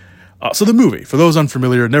 So the movie, for those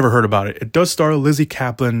unfamiliar, never heard about it, it does star Lizzie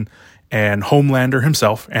Kaplan and Homelander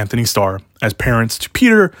himself, Anthony Starr, as parents to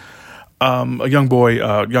Peter, a young boy,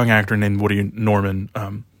 young actor named Woody Norman.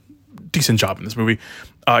 Decent job in this movie.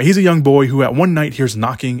 He's a young boy who at one night hears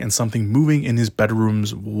knocking and something moving in his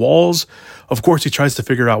bedroom's walls. Of course, he tries to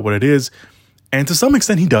figure out what it is, and to some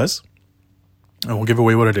extent he does. I won't give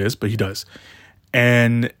away what it is, but he does.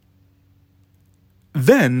 And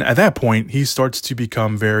then, at that point, he starts to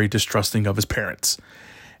become very distrusting of his parents.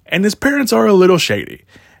 And his parents are a little shady.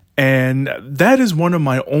 And that is one of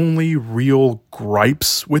my only real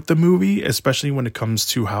gripes with the movie, especially when it comes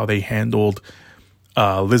to how they handled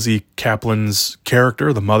Lizzie Kaplan's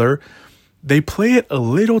character, the mother. They play it a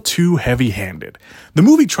little too heavy-handed. The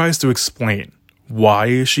movie tries to explain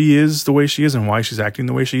why she is the way she is and why she's acting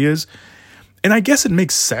the way she is. And I guess it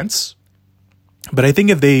makes sense. But I think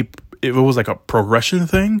if it was like a progression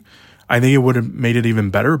thing, I think it would have made it even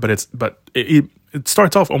better. But it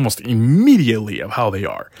starts off almost immediately of how they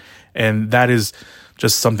are. And that is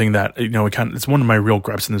just something that, it's one of my real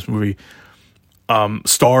gripes in this movie.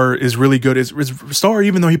 Starr is really good. Starr,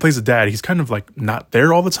 even though he plays a dad, he's kind of like not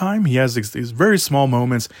there all the time. He has these very small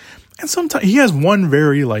moments. And sometimes he has one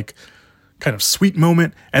very like kind of sweet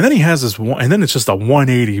moment. And then he has this one, and then it's just a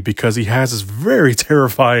 180 because he has this very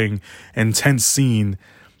terrifying, intense scene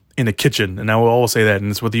in a kitchen. And I will always say that. And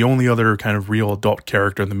it's with the only other kind of real adult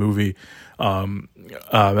character in the movie,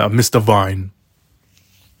 Miss Devine,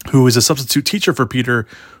 who is a substitute teacher for Peter,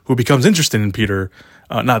 who becomes interested in Peter,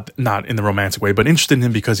 not in the romantic way, but interested in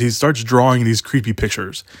him because he starts drawing these creepy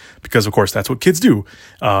pictures. Because, of course, that's what kids do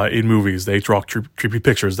in movies. They draw creepy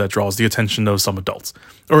pictures that draws the attention of some adults,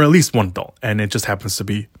 or at least one adult, and it just happens to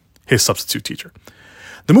be his substitute teacher.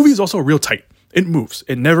 The movie is also real tight. It moves.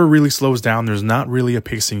 It never really slows down. There's not really a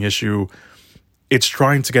pacing issue. It's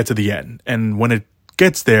trying to get to the end. And when it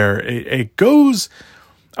gets there, it goes,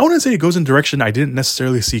 I wouldn't say it goes in a direction I didn't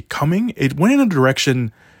necessarily see coming. It went in a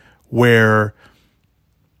direction where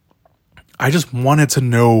I just wanted to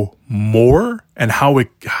know more and how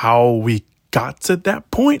we got to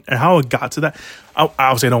that point and how it got to that.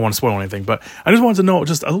 Obviously, I don't want to spoil anything, but I just wanted to know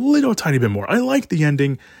just a little tiny bit more. I like the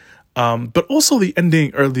ending, but also the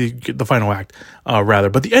ending, or the final act, rather.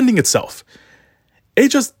 But the ending itself, it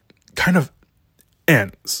just kind of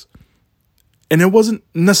ends. And it wasn't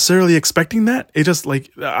necessarily expecting that. It just like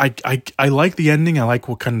I like the ending. I like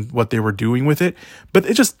what they were doing with it, but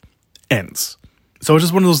it just ends. So it's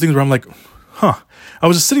just one of those things where I'm like, huh. I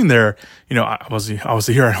was just sitting there, I was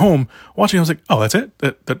here at home watching. I was like, oh, that's it.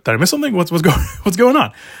 Did I miss something? What's going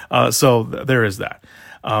on? So there is that.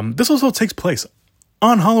 This also takes place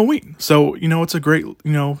on Halloween. So, it's a great,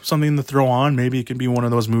 something to throw on. Maybe it can be one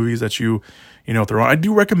of those movies that you throw on. I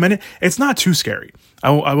do recommend it. It's not too scary.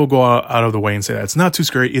 I will go out of the way and say that. It's not too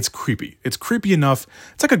scary. It's creepy. It's creepy enough.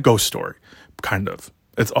 It's like a ghost story, kind of.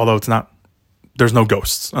 Although it's not, there's no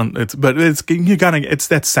ghosts. It's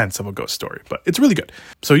that sense of a ghost story, but it's really good.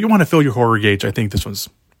 So you want to fill your horror gauge. I think this one's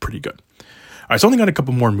pretty good. All right, so I only got a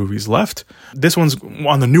couple more movies left. This one's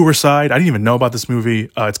on the newer side. I didn't even know about this movie.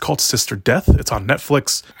 It's called Sister Death. It's on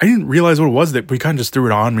Netflix. I didn't realize what it was. That we kind of just threw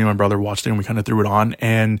it on. Me and my brother watched it and we kind of threw it on.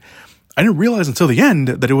 And I didn't realize until the end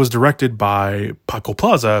that it was directed by Paco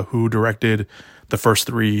Plaza, who directed the first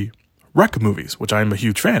 3 REC movies, which I'm a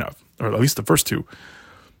huge fan of, or at least the first 2.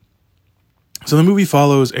 So the movie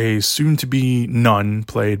follows a soon-to-be nun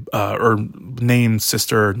played or named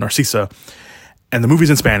Sister Narcisa. And the movie's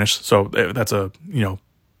in Spanish, so that's a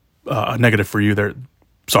negative for you there.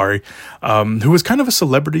 Sorry. Who is kind of a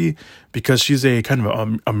celebrity because she's a kind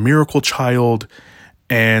of a miracle child.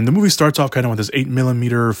 And the movie starts off kind of with this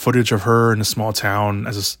 8mm footage of her in a small town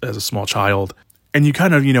as a small child. And you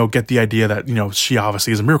kind of, get the idea that, she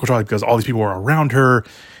obviously is a miracle child because all these people are around her.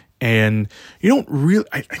 And you don't really,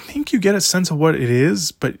 I think you get a sense of what it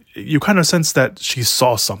is, but you kind of sense that she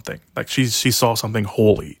saw something. Like she saw something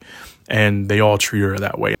holy. And they all treat her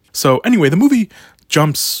that way. So anyway, the movie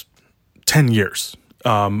jumps 10 years,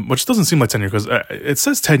 which doesn't seem like 10 years because it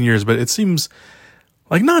says 10 years, but it seems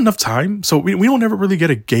like not enough time. So we don't ever really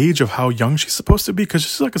get a gauge of how young she's supposed to be because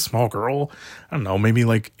she's like a small girl. I don't know, maybe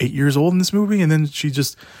like 8 years old in this movie. And then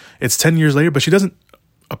it's 10 years later, but she doesn't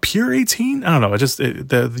appear 18. I don't know.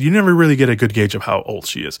 You never really get a good gauge of how old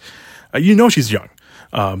she is. She's young.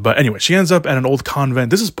 But anyway, she ends up at an old convent.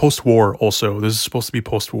 This is post-war also. This is supposed to be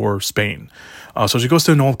post-war Spain. So she goes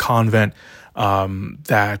to an old convent when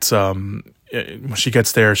she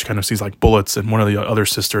gets there, she kind of sees like bullets. And one of the other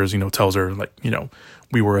sisters, tells her like,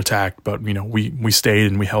 we were attacked, but, we stayed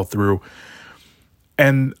and we held through.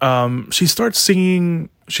 And she starts being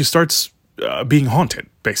haunted,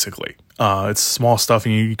 basically. It's small stuff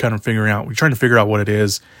and you're trying to figure out what it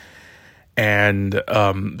is. And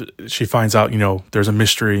she finds out, there's a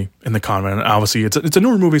mystery in the convent. And obviously, it's a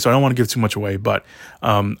newer movie, so I don't want to give too much away. But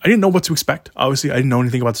I didn't know what to expect. Obviously, I didn't know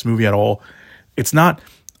anything about this movie at all. It's not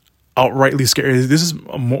outrightly scary. This is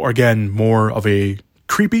more of a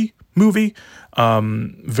creepy movie.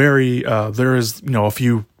 There is a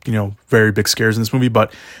few very big scares in this movie,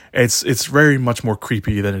 but it's very much more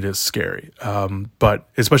creepy than it is scary. But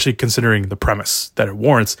especially considering the premise that it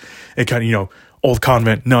warrants, it kind of old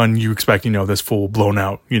convent nun, you expect, this full blown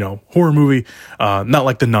out, horror movie. Not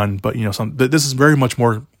like The Nun, but, this is very much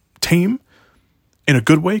more tame in a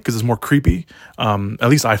good way because it's more creepy. At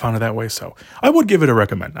least I found it that way. So I would give it a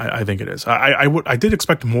recommend. I think it is. I did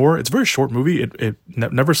expect more. It's a very short movie. It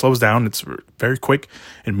never slows down. It's very quick.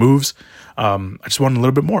 It moves. I just wanted a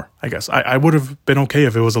little bit more, I guess. I would have been okay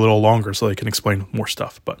if it was a little longer so they can explain more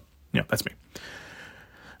stuff. But yeah, that's me.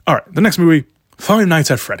 All right. The next movie, Five Nights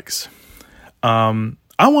at Freddy's.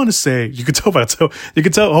 I want to say, you could tell,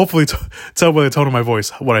 hopefully tell by the tone of my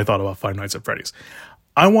voice what I thought about Five Nights at Freddy's.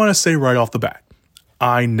 I want to say right off the bat,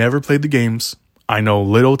 I never played the games. I know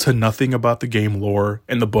little to nothing about the game lore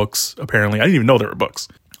and the books. Apparently, I didn't even know there were books.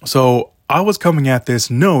 So I was coming at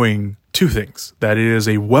this knowing 2 things: that it is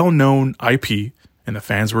a well-known IP, and the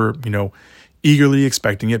fans were, eagerly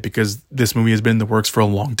expecting it because this movie has been in the works for a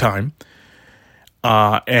long time,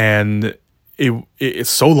 and it's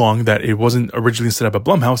so long that it wasn't originally set up at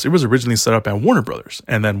Blumhouse. It was originally set up at Warner Brothers,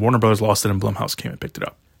 and then Warner Brothers lost it and Blumhouse came and picked it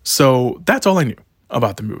up. So that's all I knew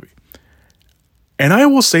about the movie. And I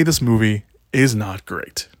will say this movie is not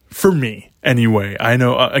great. For me, anyway. I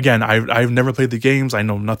know, again, I've never played the games. I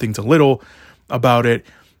know nothing to little about it.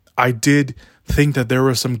 I did think that there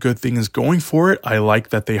were some good things going for it. I really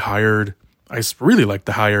liked that they hired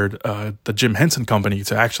the Jim Henson Company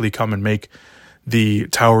to actually come and make the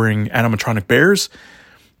towering animatronic bears.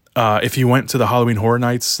 If you went to the Halloween Horror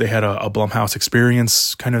Nights, they had a Blumhouse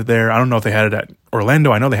experience kind of there. I don't know if they had it at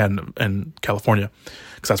Orlando. I know they had it in California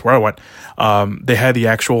because that's where I went. They had the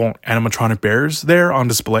actual animatronic bears there on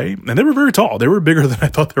display, and they were very tall. They were bigger than I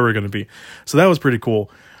thought they were going to be. So that was pretty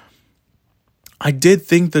cool. I did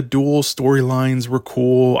think the dual storylines were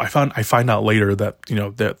cool. I find out later that,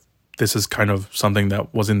 that this is kind of something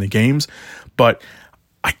that was in the games, but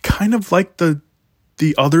I kind of like the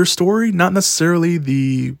other story, not necessarily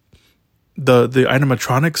the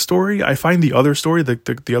animatronic story. I find the other story,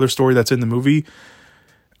 the other story that's in the movie,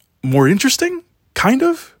 more interesting, kind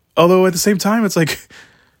of. Although at the same time, it's like,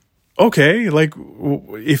 okay, like,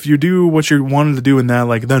 if you do what you wanted to do in that,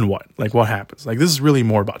 like, then what? Like, what happens? Like, this is really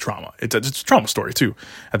more about trauma. It's a trauma story, too,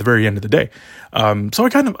 at the very end of the day. So I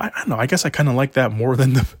don't know, I guess I kind of like that more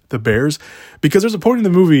than the Bears, because there's a point in the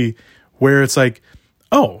movie where it's like,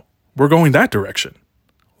 oh, we're going that direction.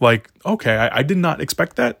 Like, okay, I did not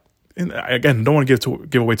expect that. And again, don't want to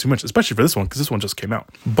give away too much, especially for this one, because this one just came out.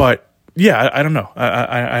 But yeah, I don't know.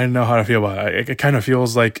 I don't know how to feel about it. It kind of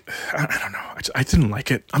feels like, I don't know. I didn't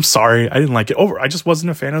like it. I'm sorry. I didn't like it. I just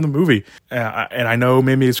wasn't a fan of the movie. And I know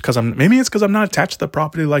maybe it's because I'm not attached to the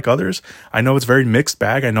property like others. I know it's very mixed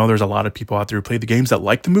bag. I know there's a lot of people out there who play the games that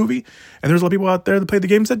like the movie, and there's a lot of people out there that play the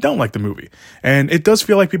games that don't like the movie. And it does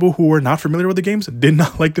feel like people who are not familiar with the games did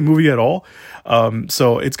not like the movie at all.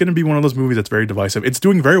 So it's going to be one of those movies that's very divisive. It's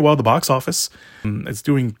doing very well at the box office. It's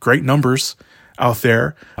doing great numbers out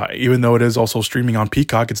there, even though it is also streaming on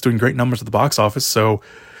Peacock. It's doing great numbers at the box office, so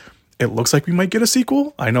it looks like we might get a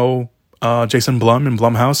sequel. I know Jason Blum and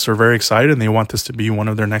Blumhouse are very excited, and they want this to be one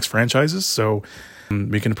of their next franchises, so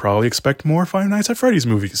we can probably expect more Five Nights at Freddy's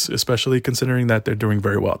movies, especially considering that they're doing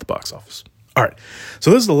very well at the box office. All right, so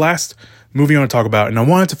this is the last movie I want to talk about, and I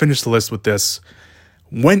wanted to finish the list with this,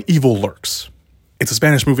 When Evil Lurks. It's a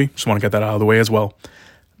Spanish movie, just want to get that out of the way as well.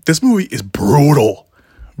 This movie is brutal.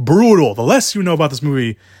 The less you know about this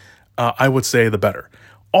movie, I would say the better.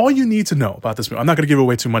 All you need to know about this movie, I'm not going to give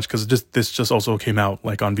away too much because this just also came out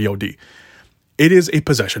like on VOD. It is a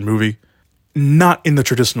possession movie, not in the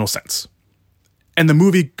traditional sense. And the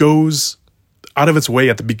movie goes out of its way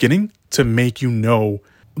at the beginning to make you know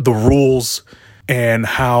the rules and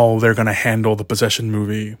how they're going to handle the possession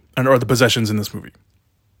movie or the possessions in this movie.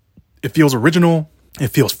 It feels original, it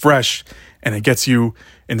feels fresh, and it gets you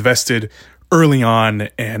invested early on,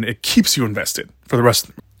 and it keeps you invested for the rest of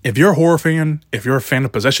the movie. If you're a horror fan, if you're a fan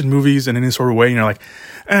of possession movies in any sort of way, and you're like,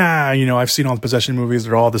 I've seen all the possession movies,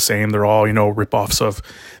 they're all the same, they're all, ripoffs of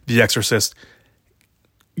The Exorcist,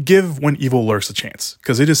 give When Evil Lurks a chance,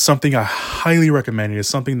 because it is something I highly recommend. It is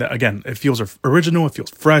something that, again, it feels original, it feels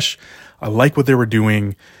fresh, I like what they were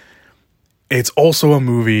doing. It's also a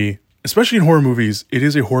movie, especially in horror movies, it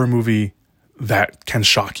is a horror movie that can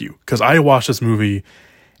shock you, because I watched this movie,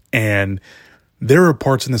 and there are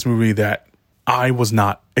parts in this movie that I was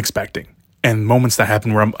not expecting, and moments that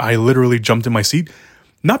happened where I literally jumped in my seat,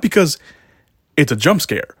 not because it's a jump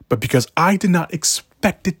scare, but because I did not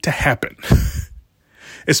expect it to happen.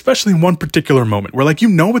 Especially in one particular moment where, like,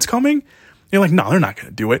 it's coming. You're like, no, they're not going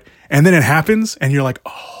to do it. And then it happens, and you're like,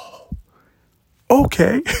 oh,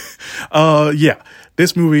 okay. Yeah,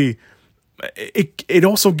 this movie, it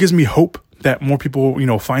also gives me hope that more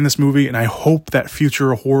people, find this movie. And I hope that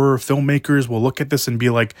future horror filmmakers will look at this and be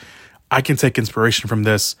like, I can take inspiration from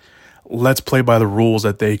this. Let's play by the rules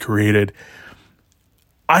that they created.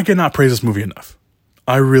 I cannot praise this movie enough.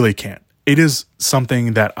 I really can't. It is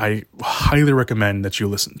something that I highly recommend that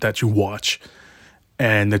you watch,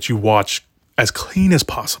 and that you watch as clean as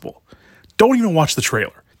possible. Don't even watch the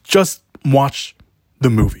trailer. Just watch the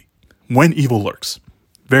movie. When Evil Lurks.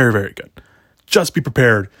 Very, very good. Just be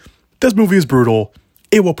prepared. This movie is brutal.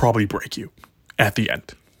 It will probably break you at the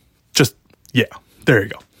end. There you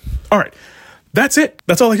go. All right. That's it.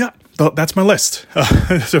 That's all I got. That's my list.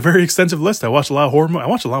 It's a very extensive list. I watched a lot of horror movies. I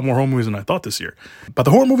watched a lot more horror movies than I thought this year. But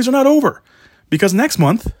the horror movies are not over, because next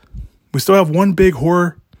month we still have one big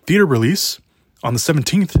horror theater release on the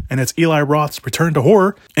 17th, and it's Eli Roth's Return to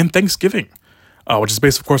Horror and Thanksgiving, which is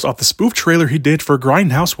based, of course, off the spoof trailer he did for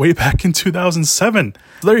Grindhouse way back in 2007.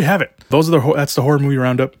 So there you have it. That's the horror movie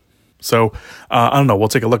roundup. So I don't know. We'll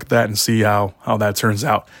take a look at that and see how that turns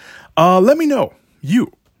out. Let me know,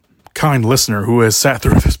 you kind listener who has sat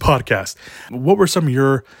through this podcast, what were some of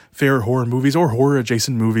your favorite horror movies or horror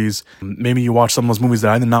adjacent movies? Maybe you watched some of those movies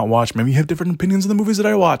that I did not watch. Maybe you have different opinions on the movies that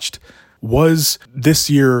I watched. Was this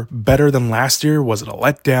year better than last year? Was it a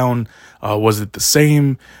letdown? Was it the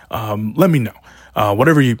same? Let me know.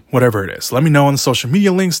 Whatever it is, let me know on the social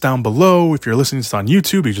media links down below. If you're listening to this on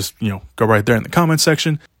YouTube, you just, go right there in the comment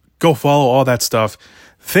section, go follow all that stuff.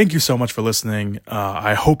 Thank you so much for listening.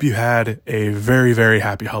 I hope you had a very, very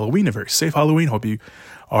happy Halloween, a very safe Halloween. Hope you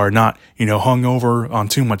are not, hung over on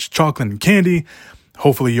too much chocolate and candy.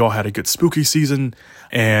 Hopefully you all had a good spooky season.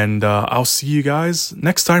 And I'll see you guys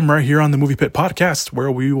next time right here on the Movie Pit Podcast,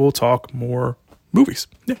 where we will talk more movies.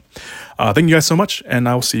 Yeah. Thank you guys so much, and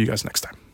I will see you guys next time.